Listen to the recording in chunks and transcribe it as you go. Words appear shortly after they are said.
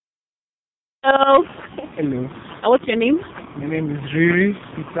Hello. Hello. What's your name? My name is Riri,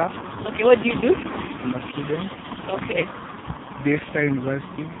 Peter. Okay, what do you do? I'm a student, Okay. Daystar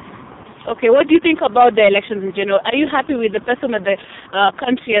University. Okay, what do you think about the elections in general? Are you happy with the person that the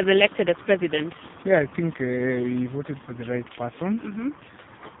country has elected as president? Yeah, I think he voted for the right person. Mm-hmm.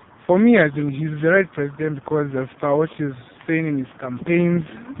 For me, I think he's the right president because of what he's saying in his campaigns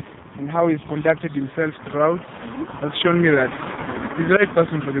and how he's conducted himself throughout has shown me that he's the right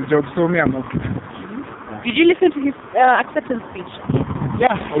person for the job. So me, I'm okay. Did you listen to his acceptance speech?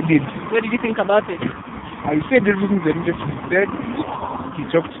 Yeah, I did. What did you think about it? I said everything that needed to be said. He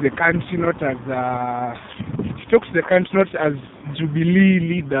talked to the country not as Jubilee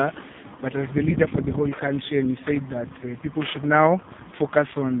leader, but as the leader for the whole country. And he said that people should now focus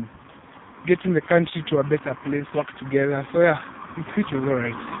on getting the country to a better place, work together. So yeah, his speech was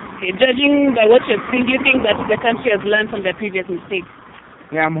alright. Okay, judging by what you've seen, do you think that the country has learned from their previous mistakes?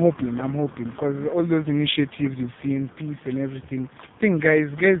 Yeah, I'm hoping, because all those initiatives you've seen, peace and everything. I think guys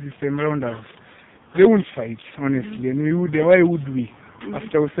this time around us, they won't fight, honestly, and why would we?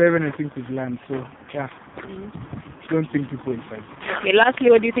 After 7, I think we've learned, so yeah, don't think people will fight. Okay,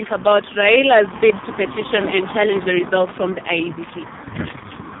 lastly, what do you think about Raila's bid to petition and challenge the results from the IEBC?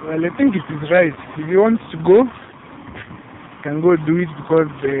 Well, I think it is right. If he wants to go, he can go do it because,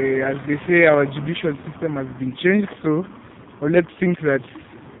 as they say, our judicial system has been changed, so let's think that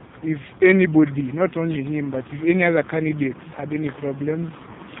if anybody, not only him, but if any other candidate had any problems,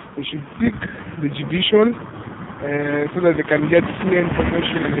 they should pick the judicial so that they can get clear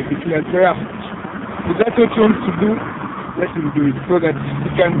information and they declare. So yeah, if that's what he wants to do, let him do it so that we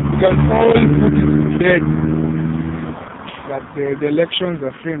can all put it to bed that the elections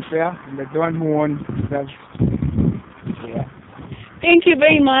are free and fair and that the one who won deserves. Yeah. Thank you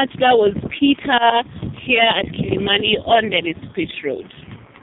very much. That was Peter here at Kilimani on Dennis Pitch Road.